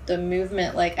the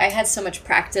movement, like, I had so much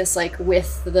practice, like,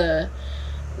 with the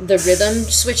rhythm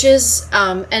switches.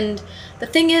 And the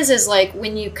thing is like,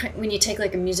 when you take,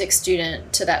 like, a music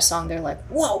student to that song, they're like,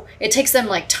 whoa. It takes them,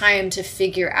 like, time to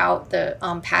figure out the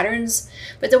patterns.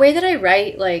 But the way that I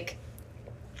write, like,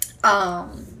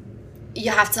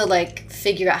 you have to like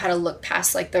figure out how to look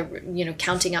past like the, you know,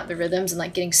 counting out the rhythms and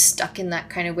like getting stuck in that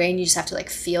kind of way, and you just have to like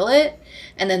feel it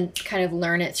and then kind of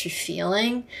learn it through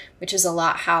feeling, which is a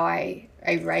lot how I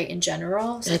write in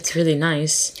general. So that's really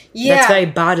nice. Yeah, that's very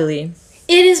bodily.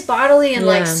 It is bodily, and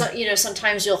like, so, you know,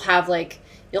 sometimes you'll have like,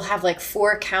 you'll have like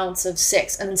 4 counts of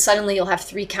 6, and then suddenly you'll have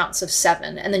 3 counts of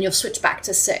 7, and then you'll switch back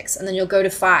to 6, and then you'll go to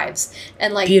 5s,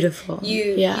 and like beautiful.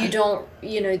 You don't,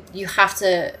 you have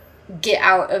to get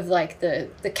out of like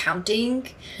the counting,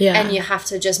 and you have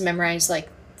to just memorize like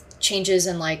changes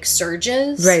and like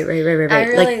surges. Right.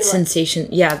 Really like sensation.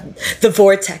 Yeah, the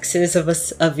vortexes of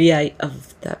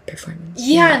that performance.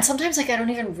 Yeah, and sometimes like I don't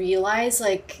even realize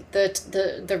like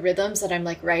the rhythms that I'm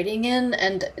like writing in,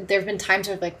 and there have been times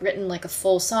where I've like written like a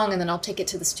full song, and then I'll take it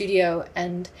to the studio,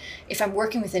 and if I'm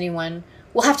working with anyone,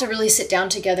 we'll have to really sit down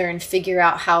together and figure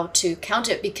out how to count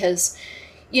it, because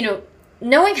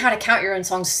knowing how to count your own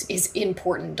songs is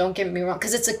important, don't get me wrong,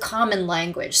 because it's a common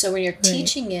language. So when you're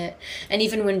teaching it, and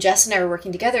even when Jess and I were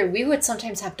working together, we would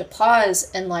sometimes have to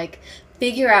pause and like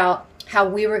figure out how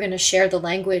we were going to share the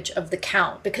language of the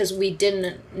count, because we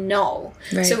didn't know.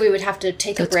 Right. So we would have to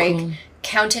take a break,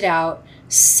 count it out,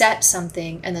 set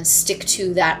something, and then stick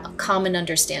to that common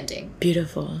understanding.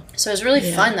 Beautiful. So it was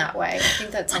really fun that way. I think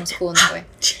that sounds cool in that way.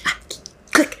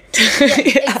 Click.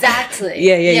 Yeah, exactly.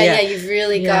 Yeah. You've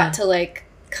really got to like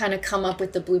kind of come up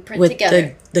with the blueprint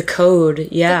together. The code.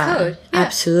 Yeah. The code. Yeah.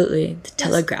 Absolutely. The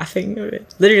telegraphing of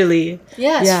it. Literally.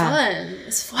 Yeah, it's fun.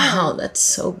 It's fun. Wow, that's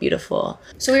so beautiful.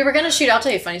 So we were going to shoot, I'll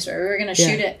tell you a funny story. We were going to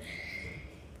shoot it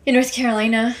in North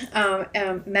Carolina.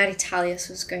 Maddie Talius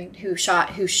who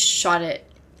shot it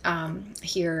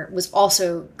here, was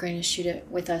also going to shoot it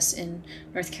with us in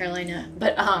North Carolina.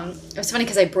 But it was funny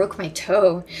because I broke my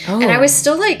toe, and I was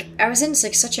still like, I was in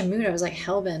like such a mood. I was like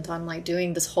hellbent on like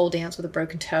doing this whole dance with a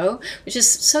broken toe, which is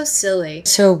so silly.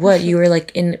 So what, you were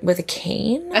like in with a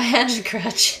cane? I had a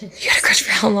crutch. You had a crutch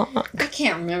for how long? I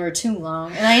can't remember, too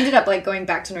long. And I ended up like going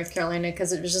back to North Carolina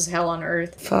because it was just hell on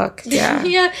earth. Fuck yeah.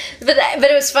 Yeah, but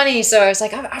it was funny. So I was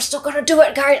like, I'm still gonna do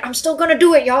it, guys. I'm still gonna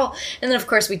do it, y'all. And then of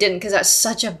course we didn't, because that's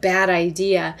such a bad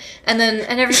idea. And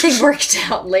everything worked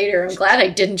out later. I'm glad I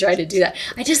didn't try to do that.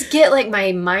 I just get like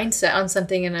my mindset on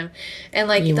something, and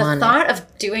like the thought of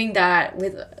doing that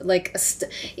with like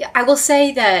I will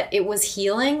say that it was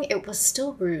healing. It was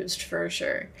still bruised for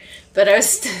sure, but I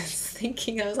was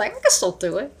thinking, I was like, I can still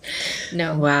do it.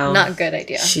 No, wow, not a good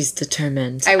idea. She's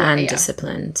determined and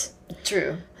disciplined.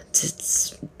 True.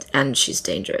 And she's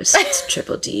dangerous. It's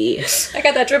triple D. I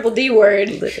got that triple D word.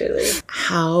 Literally.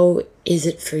 How is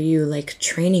it for you, like,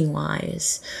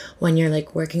 training-wise, when you're,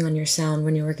 like, working on your sound,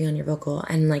 when you're working on your vocal,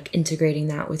 and, like, integrating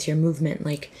that with your movement?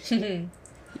 Like,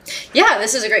 yeah,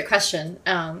 this is a great question,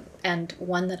 and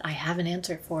one that I have an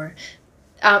answer for.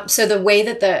 So the way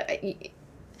that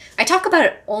I talk about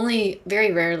it only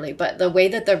very rarely, but the way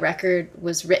that the record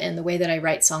was written, the way that I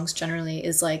write songs generally,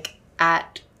 is, like,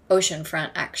 at oceanfront,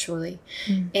 actually.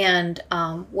 And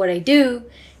what I do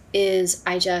is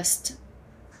I just,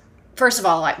 first of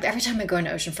all, like, every time I go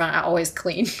into oceanfront, I always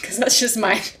clean, because that's just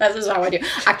how I do.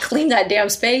 I clean that damn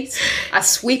space. I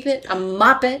sweep it. I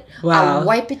mop it. Wow. I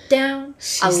wipe it down.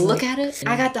 I look at it.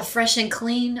 I got the fresh and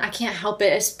clean. I can't help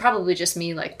it. It's probably just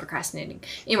me like procrastinating.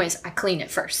 Anyways, I clean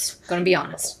it first. Gonna be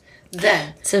honest.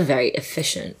 Then it's a very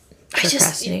efficient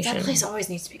procrastination. That place always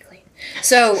needs to be clean.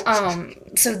 So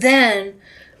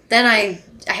then I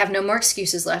have no more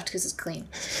excuses left because it's clean.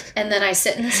 And then I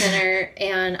sit in the center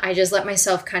and I just let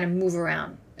myself kind of move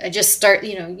around. I just start,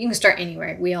 you can start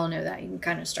anywhere. We all know that. You can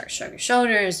kind of shrug your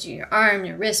shoulders, do your arm,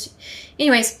 your wrist.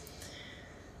 Anyways,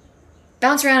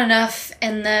 bounce around enough.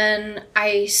 And then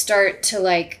I start to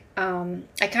like,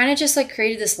 I kind of just like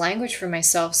created this language for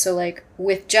myself. So like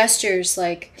with gestures,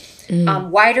 like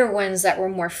wider ones that were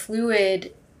more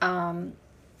fluid,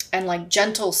 and like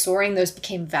gentle soaring, those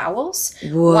became vowels.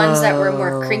 Whoa. Ones that were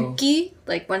more crinky,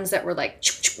 like ones that were like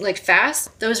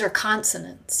fast, those are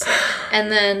consonants. And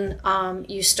then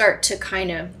you start to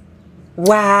kind of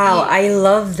I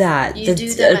love that. You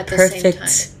do them at the same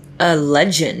time.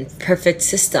 Legend, perfect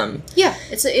system. Yeah,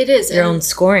 it is your own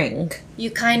scoring.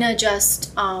 You kind of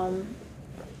just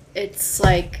it's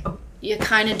like you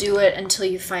kind of do it until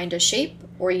you find a shape,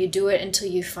 or you do it until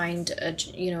you find a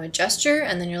gesture,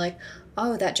 and then you're like,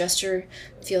 oh, that gesture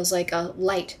feels like a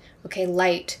light. Okay,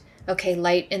 light. Okay,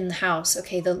 light in the house.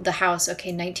 Okay, the house. Okay,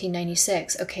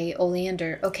 1996. Okay,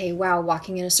 oleander. Okay, wow,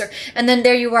 walking in a circle. And then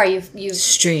there you are. You've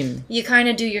stream. You kind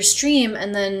of do your stream,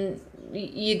 and then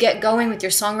you get going with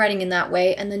your songwriting in that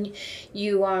way, and then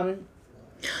you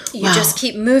just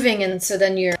keep moving, and so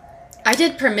then I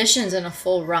did permissions in a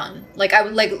full run. Like I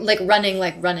would like running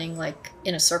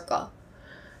in a circle.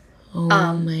 Oh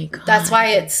my god. That's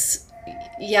why it's.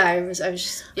 Yeah, I was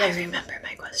just... Yeah, I remember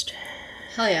my question.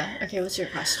 Hell yeah. Okay, what's your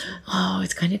question? Oh,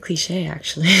 it's kind of cliche,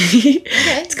 actually. Okay.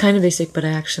 It's kind of basic, but I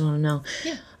actually want to know.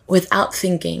 Yeah. Without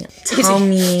thinking, tell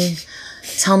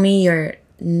me your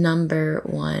number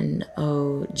one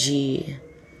OG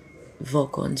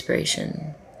vocal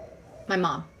inspiration? My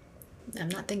mom. I'm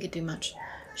not thinking too much.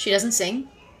 She doesn't sing.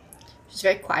 She's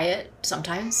very quiet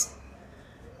sometimes.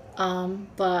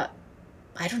 But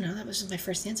I don't know. That was just my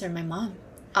first answer. My mom.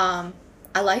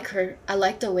 I like her. I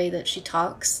like the way that she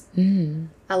talks. Mm.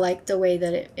 I like the way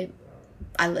that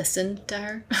I listen to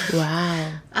her.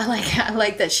 Wow. I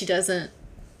like that she doesn't.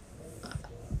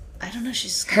 I don't know.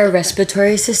 She's her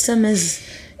respiratory system is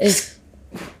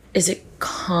it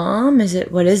calm? Is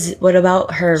it what is it? What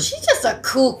about her? She's just a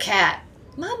cool cat.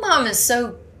 My mom is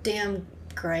so damn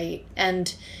great,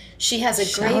 and she has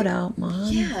a great shout out,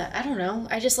 Mom. Yeah, I don't know.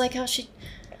 I just like how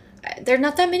there are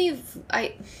not that many.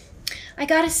 I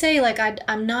gotta say, like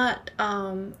I'm not.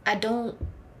 I don't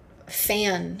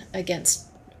fan against.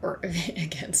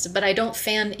 But I don't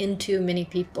fan into many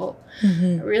people.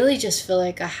 Mm-hmm. I really just feel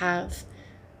like I have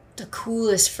the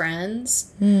coolest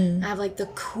friends. I have like the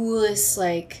coolest,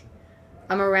 like,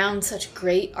 I'm around such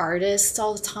great artists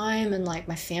all the time, and like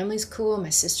my family's cool, my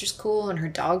sister's cool, and her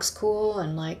dog's cool,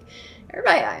 and like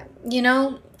everybody, you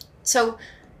know. So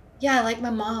yeah, I like my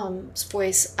mom's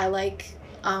voice. I like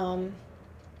the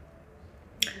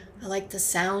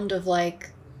sound of,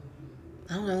 like,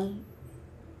 I don't know,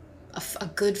 a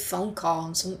good phone call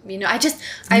and some, you know,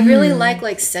 I really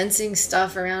like sensing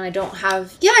stuff around. I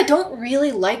don't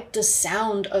really like the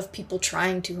sound of people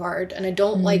trying too hard, and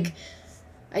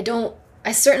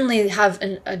I certainly have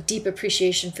a deep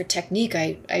appreciation for technique.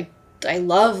 I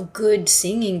love good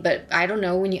singing, but I don't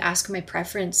know, when you ask my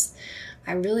preference,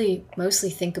 I really mostly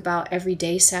think about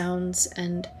everyday sounds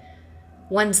and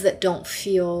ones that don't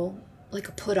feel like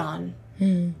a put on,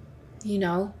 you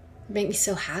know, make me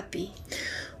so happy.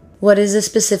 What is a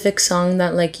specific song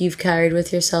that, like, you've carried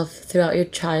with yourself throughout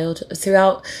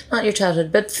not your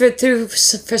childhood, but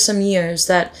for some years,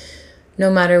 that no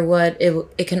matter what,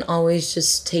 it can always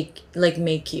just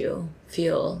make you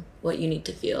feel what you need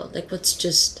to feel? Like, what's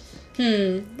just...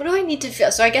 What do I need to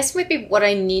feel? So I guess maybe what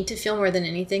I need to feel more than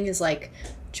anything is, like,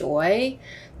 joy.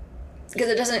 Because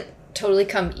it doesn't totally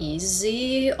come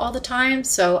easy all the time.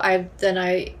 So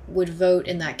I would vote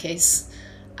in that case.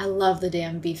 I love the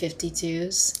damn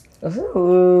B-52s.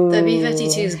 Ooh. The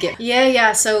B-52s get...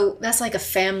 Yeah, so that's like a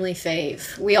family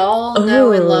fave. We all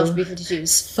know and love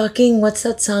B-52s. Fucking, what's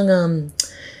that song?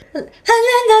 Yeah.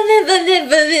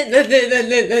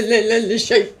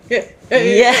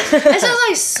 That sounds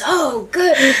like so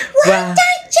good. Wow. Why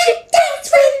don't you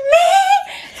dance with me?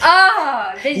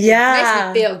 Oh, it makes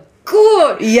me feel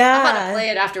good. Yeah. I'm about to play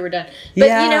it after we're done. But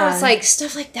you know, it's like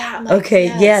stuff like that. I'm like, okay,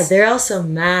 yes. Yeah, they're also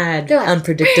mad, like,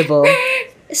 unpredictable.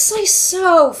 It's like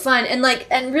so fun, and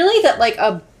really that, like,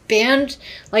 a band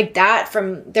like that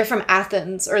they're from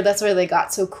Athens, or that's where they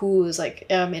got so cool, is like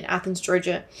in Athens,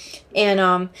 Georgia, and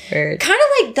kind of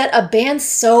like that a band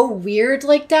so weird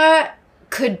like that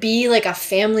could be like a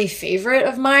family favorite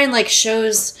of mine, like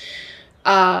shows.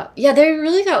 They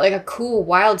really got like a cool,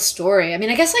 wild story. I mean,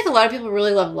 I guess like a lot of people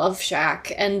really love Love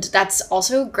Shack, and that's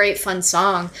also a great, fun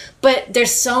song. But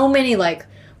there's so many like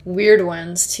weird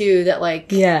ones too that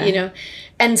like, you know.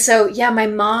 And so, yeah, my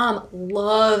mom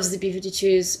loves the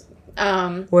B-52s.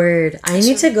 Word. I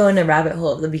need to go in a rabbit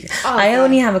hole of the B-52s. I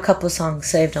only have a couple songs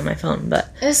saved on my phone, but...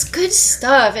 It's good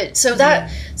stuff. So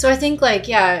I think, like,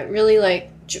 yeah, really, like,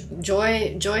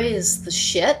 joy is the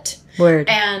shit. Word.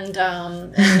 And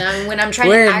when I'm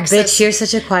trying to access... Word, bitch, you're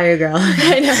such a choir girl.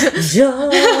 I know. Joy!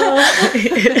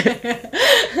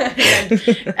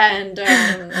 and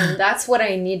that's what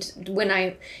I need when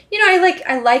I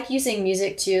like using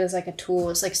music too as like a tool.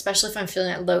 It's like, especially if I'm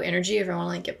feeling at low energy, if I want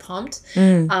to like get pumped.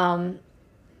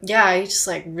 I just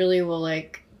like really will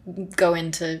like go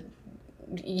into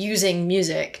using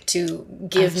music to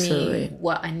give me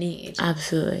what I need.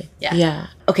 Absolutely. Yeah.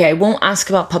 Okay, I won't ask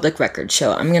about Public Record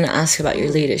Show. I'm going to ask about your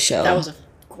latest show. That was a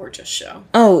gorgeous show.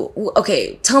 Oh,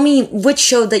 okay. Tell me which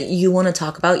show that you want to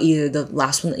talk about, either the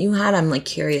last one that you had. I'm like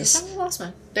curious. The last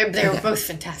one. They were both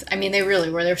fantastic. I mean, they really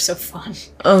were. They were so fun.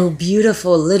 Oh,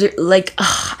 beautiful.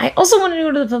 I also want to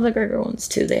go to the Public Record ones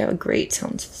too. They have a great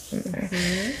sound system there.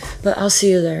 Mm-hmm. But I'll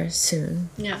see you there soon.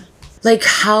 Yeah. Like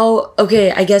how,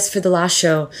 okay, I guess for the last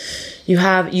show,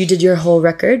 you did your whole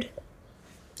record?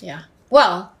 Yeah.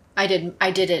 Well, I did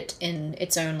it in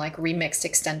its own like remixed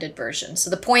extended version.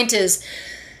 So the point is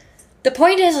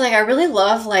like I really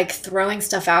love like throwing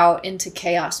stuff out into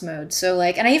chaos mode. So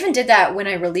like, and I even did that when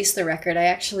I released the record. I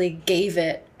actually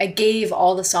gave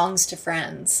all the songs to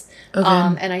friends. Okay.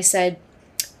 And I said,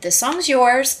 this song's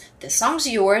yours, this song's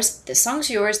yours, this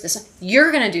song's yours,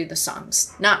 you're going to do the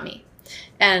songs, not me.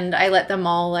 And I let them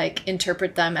all like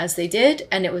interpret them as they did,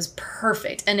 and it was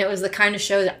perfect. And it was the kind of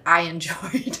show that I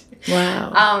enjoyed.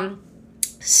 Wow.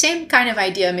 Same kind of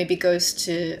idea maybe goes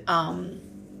to,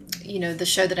 the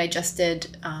show that I just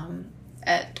did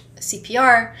at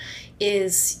CPR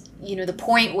is, the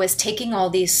point was taking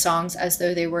all these songs as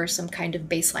though they were some kind of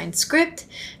baseline script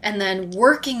and then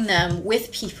working them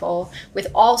with people with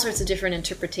all sorts of different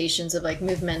interpretations of like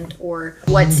movement or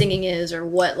what singing is or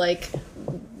what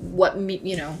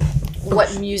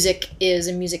music is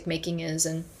and music making is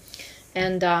and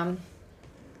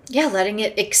letting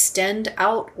it extend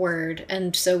outward.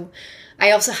 And so I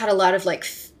also had a lot of like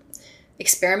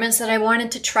experiments that I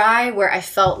wanted to try where I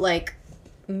felt like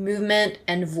movement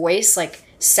and voice like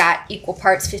sat equal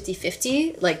parts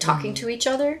 50-50, like talking to each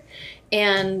other.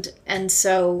 And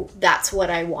so that's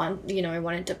what I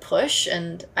wanted to push.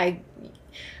 And I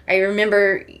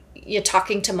remember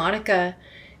talking to Monica,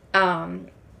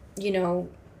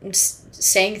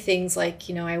 saying things like,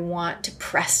 I want to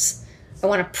press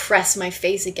my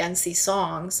face against these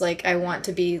songs. Like I want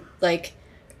to be like,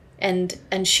 and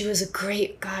she was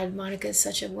Monica is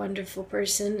such a wonderful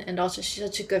person. And also she's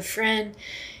such a good friend.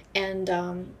 And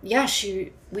I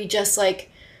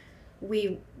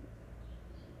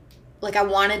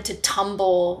wanted to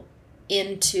tumble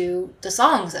into the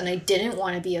songs, and I didn't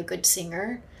want to be a good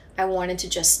singer. I wanted to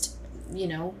just,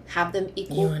 have them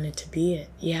equal. You wanted to be it.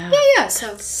 Yeah. Yeah. So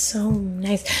that's so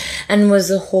nice. And was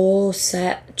the whole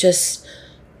set just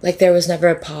like there was never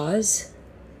a pause?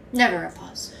 Never a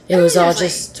pause. It was all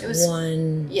just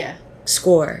one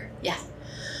score. Yeah.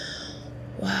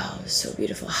 Wow, so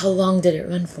beautiful. How long did it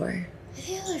run for? I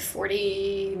think like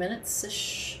 40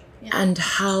 minutes-ish. Yeah. And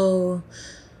how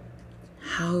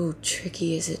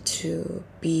tricky is it to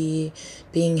be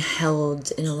being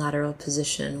held in a lateral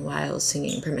position while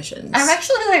singing permissions? I'm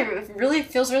actually like really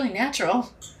feels really natural. Wow.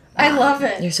 I love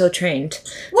it. You're so trained.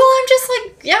 Well, I'm just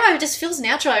like, it just feels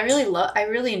natural. I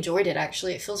really enjoyed it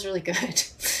actually. It feels really good.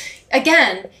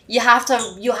 Again, you have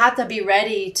to be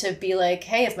ready to be like,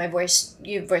 hey, if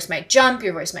your voice might jump,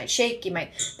 your voice might shake, you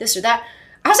might this or that.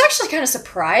 I was actually kind of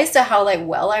surprised at how like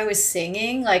well I was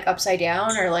singing, like upside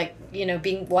down or like,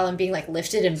 while I'm being like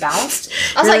lifted and bounced.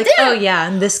 I was like, damn. Oh yeah,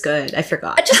 I'm this good. I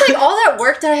forgot. Just like all that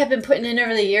work that I have been putting in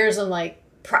over the years and like,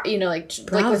 like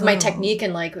with my technique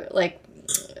and like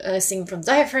singing from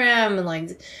diaphragm and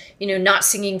like, not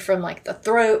singing from like the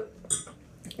throat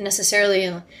necessarily.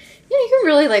 And you can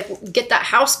really like get that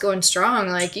house going strong.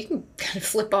 Like you can kind of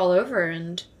flip all over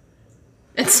and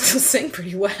still sing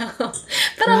pretty well.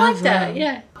 But I like that.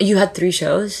 Yeah. You had 3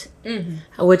 shows?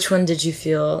 Mm-hmm. Which one did you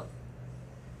feel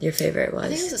your favorite was? I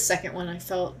think it was the second one. I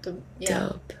felt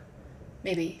dope.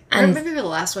 Maybe. And maybe the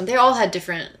last one. They all had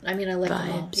different. I mean, I like them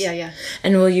all. Yeah, yeah.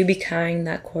 And will you be carrying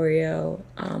that choreo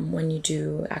when you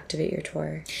do activate your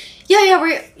tour?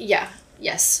 Yeah.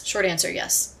 Yes. Short answer,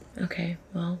 yes. Okay.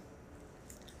 Well.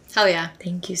 Hell yeah.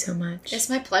 Thank you so much. It's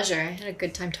my pleasure. I had a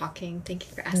good time talking. Thank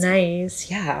you for asking. Nice.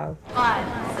 Yeah.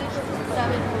 5, 6,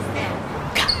 7, 8.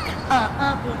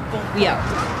 We out.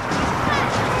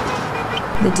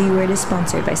 The D Word is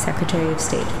sponsored by Secretary of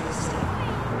State.